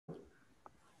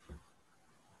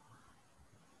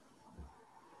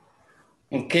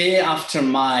Okay, after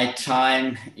my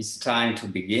time, it's time to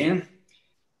begin.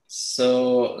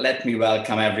 So let me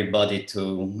welcome everybody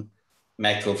to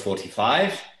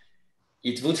MECO45.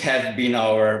 It would have been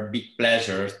our big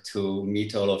pleasure to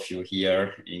meet all of you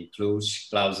here in Cluj,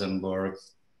 Klausenburg,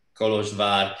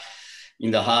 Kolozsvár,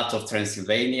 in the heart of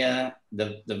Transylvania.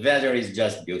 The weather is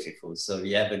just beautiful. So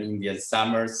we have an Indian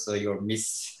summer, so you'll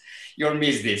miss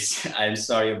this. I'm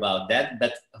sorry about that,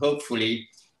 but hopefully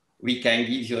we can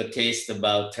give you a taste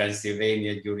about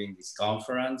Transylvania during this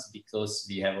conference, because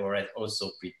we have already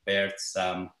also prepared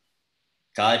some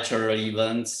cultural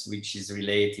events which is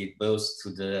related both to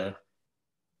the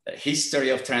history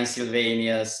of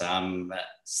Transylvania, some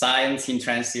science in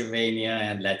Transylvania,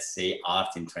 and let's say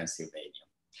art in Transylvania.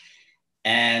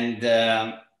 And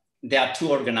there are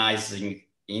two organizing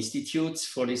institutes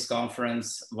for this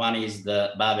conference. One is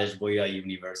the Babes-Bolyai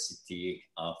University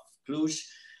of Cluj,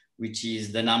 which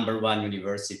is the #1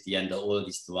 university and the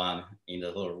oldest one in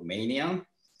the whole Romania.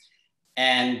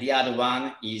 And the other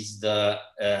one is the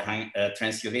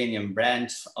Transylvanian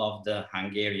branch of the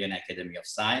Hungarian Academy of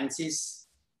Sciences.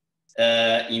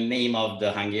 In name of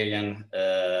the Hungarian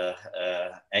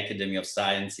Academy of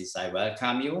Sciences, I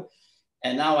welcome you.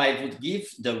 And now I would give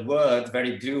the word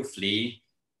very briefly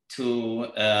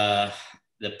to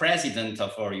the president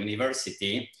of our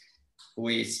university, who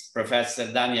is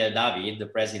Professor Daniel David, the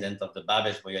president of the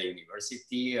Babes-Bolyai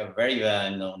University, a very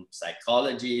well-known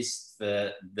psychologist,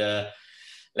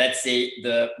 let's say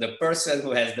the person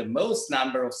who has the most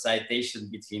number of citations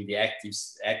between the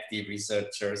active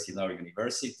researchers in our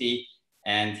university.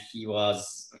 And he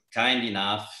was kind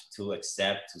enough to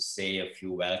accept to say a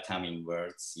few welcoming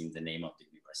words in the name of the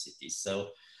university.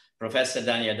 So Professor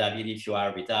Daniel David, if you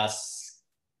are with us,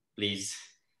 please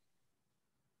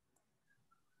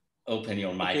open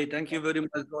your mic. Okay, thank you very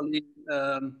much, Dolly.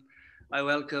 I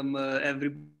welcome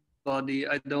everybody.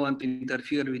 I don't want to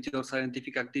interfere with your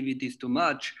scientific activities too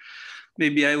much.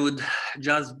 Maybe I would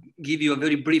just give you a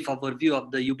very brief overview of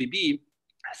the UBB,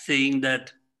 saying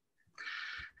that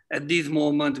at this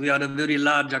moment we are a very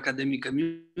large academic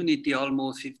community,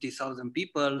 almost 50,000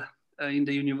 people. In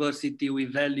the university, we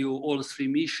value all three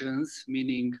missions,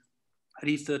 meaning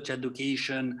research,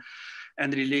 education,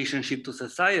 and relationship to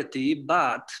society.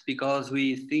 But because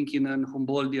we think in an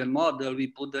Humboldtian model, we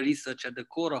put the research at the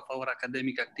core of our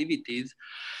academic activities,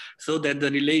 so that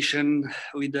the relation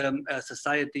with the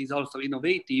society is also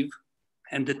innovative,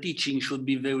 and the teaching should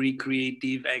be very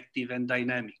creative, active, and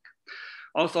dynamic.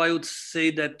 Also, I would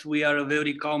say that we are a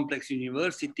very complex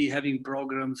university, having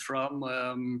programs from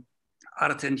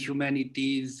arts and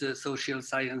humanities, social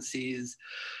sciences,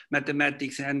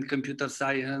 mathematics and computer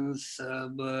science,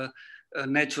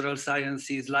 natural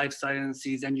sciences, life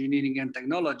sciences, engineering and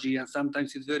technology. And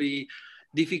sometimes it's very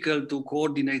difficult to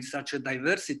coordinate such a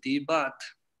diversity, but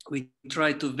we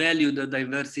try to value the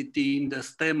diversity in the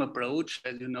STEM approach,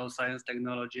 as you know, science,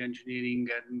 technology, engineering,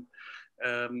 and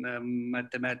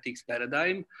mathematics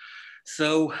paradigm.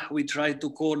 So we try to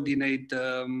coordinate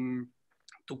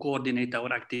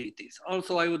our activities.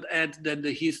 Also, I would add that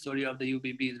the history of the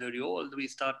UBB is very old. We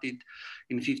started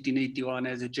in 1581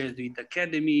 as a Jesuit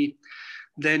academy.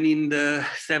 Then in the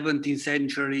 17th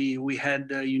century, we had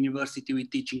the university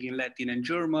with teaching in Latin and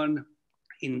German.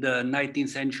 In the 19th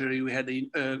century, we had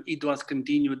it was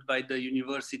continued by the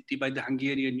university, by the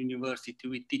Hungarian university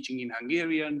with teaching in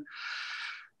Hungarian.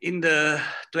 In the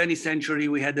 20th century,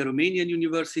 we had the Romanian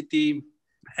university.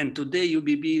 And today,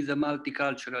 UBB is a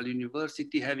multicultural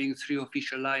university having 3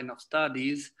 official lines of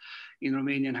studies in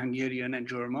Romanian, Hungarian, and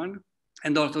German.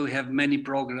 And also we have many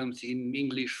programs in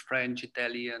English, French,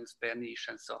 Italian, Spanish,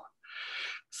 and so on.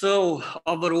 So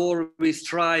overall, we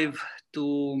strive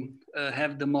to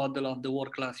have the model of the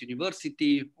world-class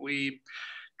university. We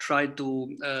try to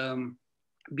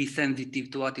be sensitive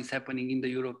to what is happening in the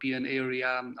European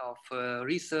area of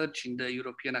research, in the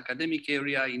European academic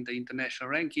area, in the international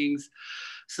rankings.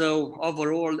 So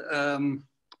overall,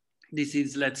 this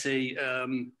is, let's say,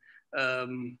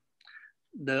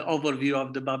 the overview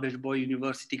of the Babes-Bolyai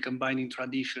University combining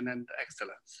tradition and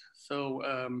excellence. So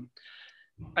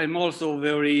I'm also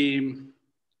very,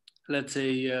 let's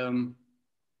say,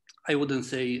 I wouldn't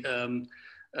say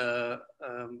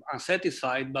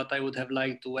unsatisfied, but I would have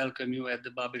liked to welcome you at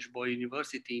the Babes-Bolyai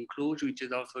University in Cluj, which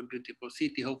is also a beautiful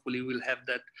city. Hopefully we'll have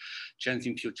that chance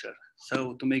in future.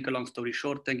 So to make a long story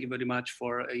short, thank you very much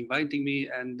for inviting me,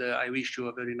 and I wish you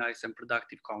a very nice and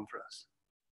productive conference.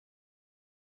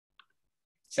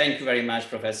 Thank you very much,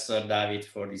 Professor David,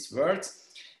 for these words.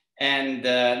 And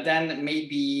then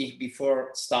maybe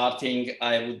before starting,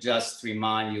 I would just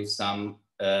remind you some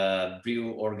brief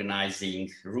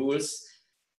organizing rules.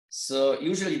 So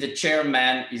usually the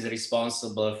chairman is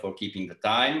responsible for keeping the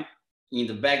time. In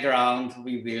the background,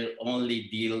 we will only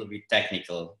deal with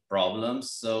technical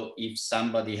problems. So if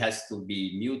somebody has to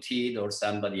be muted or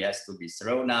somebody has to be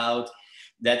thrown out,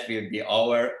 that will be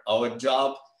our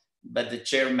job. But the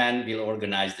chairman will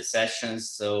organize the sessions.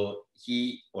 So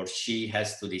he or she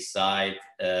has to decide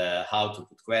how to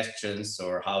put questions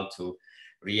or how to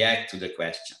react to the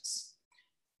questions.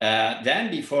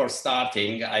 Then before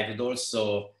starting, I would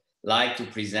also like to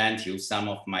present you some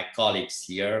of my colleagues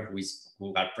here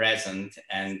who are present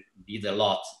and did a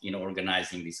lot in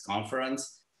organizing this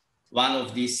conference. One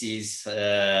of these is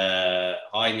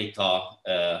Hajnika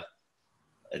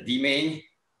Dimeny.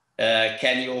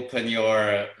 Can you open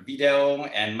your video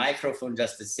and microphone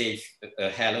just to say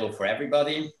hello for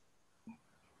everybody?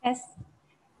 Yes.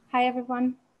 Hi,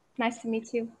 everyone. Nice to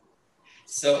meet you.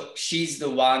 So she's the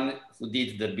one who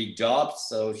did the big job.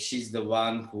 So she's the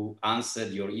one who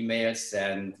answered your emails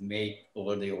and made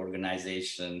all the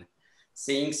organization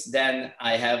things. Then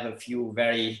I have a few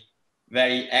very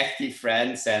active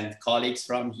friends and colleagues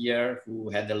from here who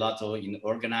had a lot in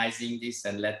organizing this.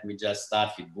 And let me just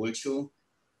start with Bulchu.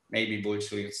 Maybe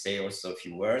Bulchu, you say also a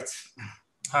few words.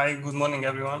 Hi, good morning,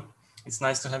 everyone. It's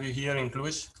nice to have you here in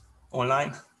Cluj,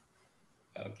 online.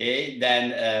 Okay,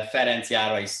 then Ferenc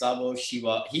Járai Szabó,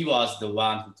 he was the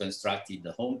one who constructed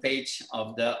the homepage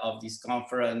of this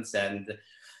conference and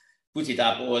put it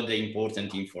up all the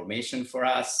important information for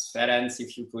us. Ferenc,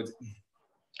 if you could.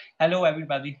 Hello,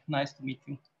 everybody. Nice to meet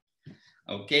you.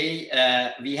 Okay,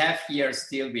 we have here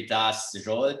still with us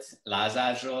Zsolt,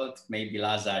 Lázár Zsolt. Maybe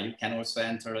Lázár, you can also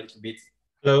enter a little bit.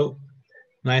 Hello,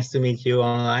 nice to meet you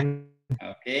online.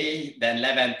 Okay, then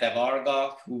Levente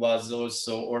Varga, who was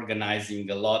also organizing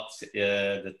a lot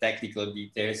the technical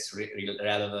details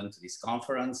relevant to this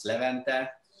conference. Levente.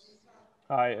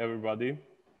 Hi, everybody.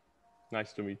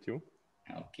 Nice to meet you.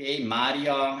 Okay,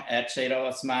 Maria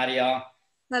Ercseirovac Maria.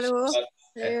 Hello.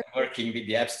 Working with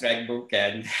the abstract book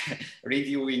and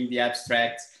reviewing the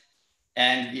abstracts.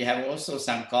 And we have also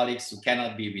some colleagues who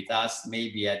cannot be with us.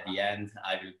 Maybe at the end,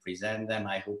 I will present them.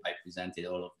 I hope I presented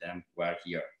all of them who are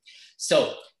here.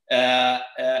 So I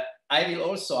will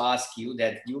also ask you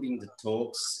that during the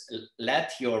talks,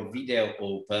 let your video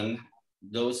open,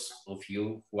 those of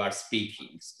you who are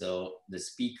speaking. So the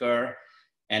speaker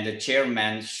and the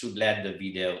chairman should let the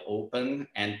video open,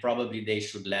 and probably they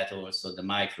should let also the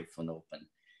microphone open.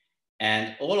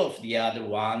 And all of the other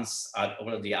ones,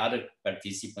 all of the other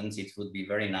participants, it would be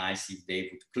very nice if they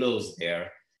would close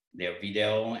their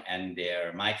video and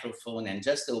their microphone and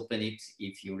just open it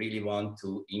if you really want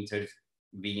to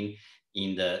intervene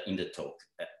in the talk.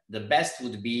 The best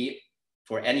would be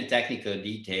for any technical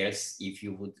details if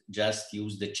you would just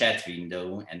use the chat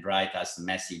window and write us a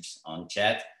message on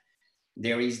chat.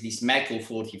 There is this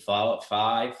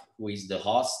MECO45 who is the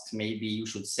host. Maybe you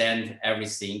should send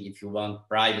everything if you want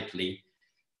privately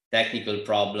technical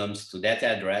problems to that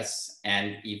address.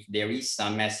 And if there is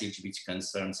some message which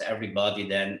concerns everybody,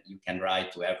 then you can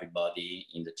write to everybody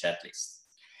in the chat list.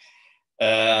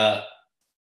 I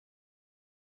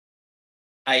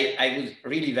would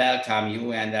really welcome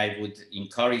you and I would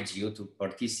encourage you to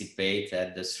participate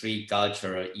at the 3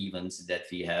 cultural events that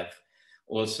we have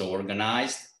also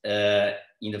organized.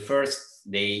 In the first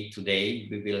day today,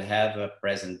 we will have a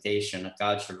presentation, a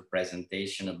cultural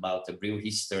presentation about the brew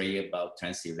history about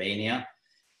Transylvania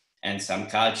and some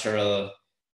cultural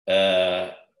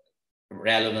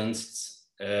relevance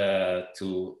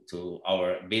to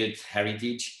our built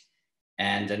heritage.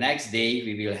 And the next day,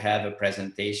 we will have a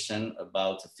presentation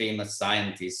about a famous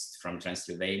scientist from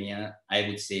Transylvania. I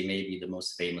would say maybe the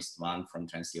most famous one from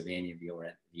Transylvania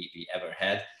we ever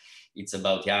had. It's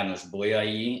about János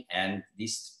Bolyai, and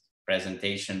this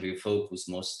presentation will focus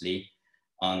mostly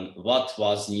on what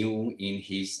was new in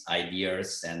his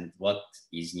ideas and what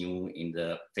is new in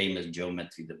the famous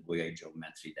geometry, the Bolyai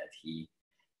geometry that he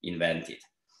invented.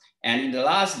 And in the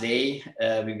last day,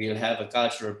 we will have a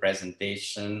cultural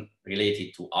presentation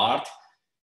related to art.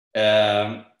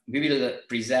 We will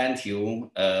present you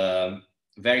a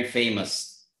very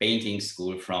famous painting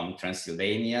school from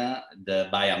Transylvania, the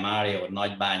Baia-Mare or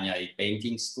Nagybányai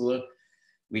painting school,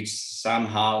 which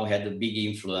somehow had a big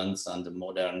influence on the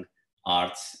modern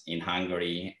arts in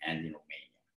Hungary and in Romania.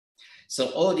 So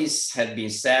all this had been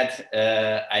said,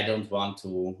 I don't want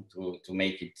to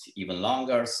make it even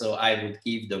longer. So I would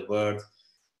give the word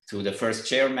to the first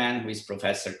chairman, who is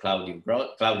Professor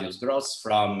Claudius Gross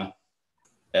from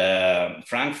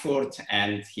Frankfurt,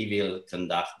 and he will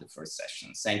conduct the first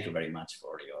session. Thank you very much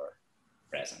for your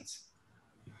presence.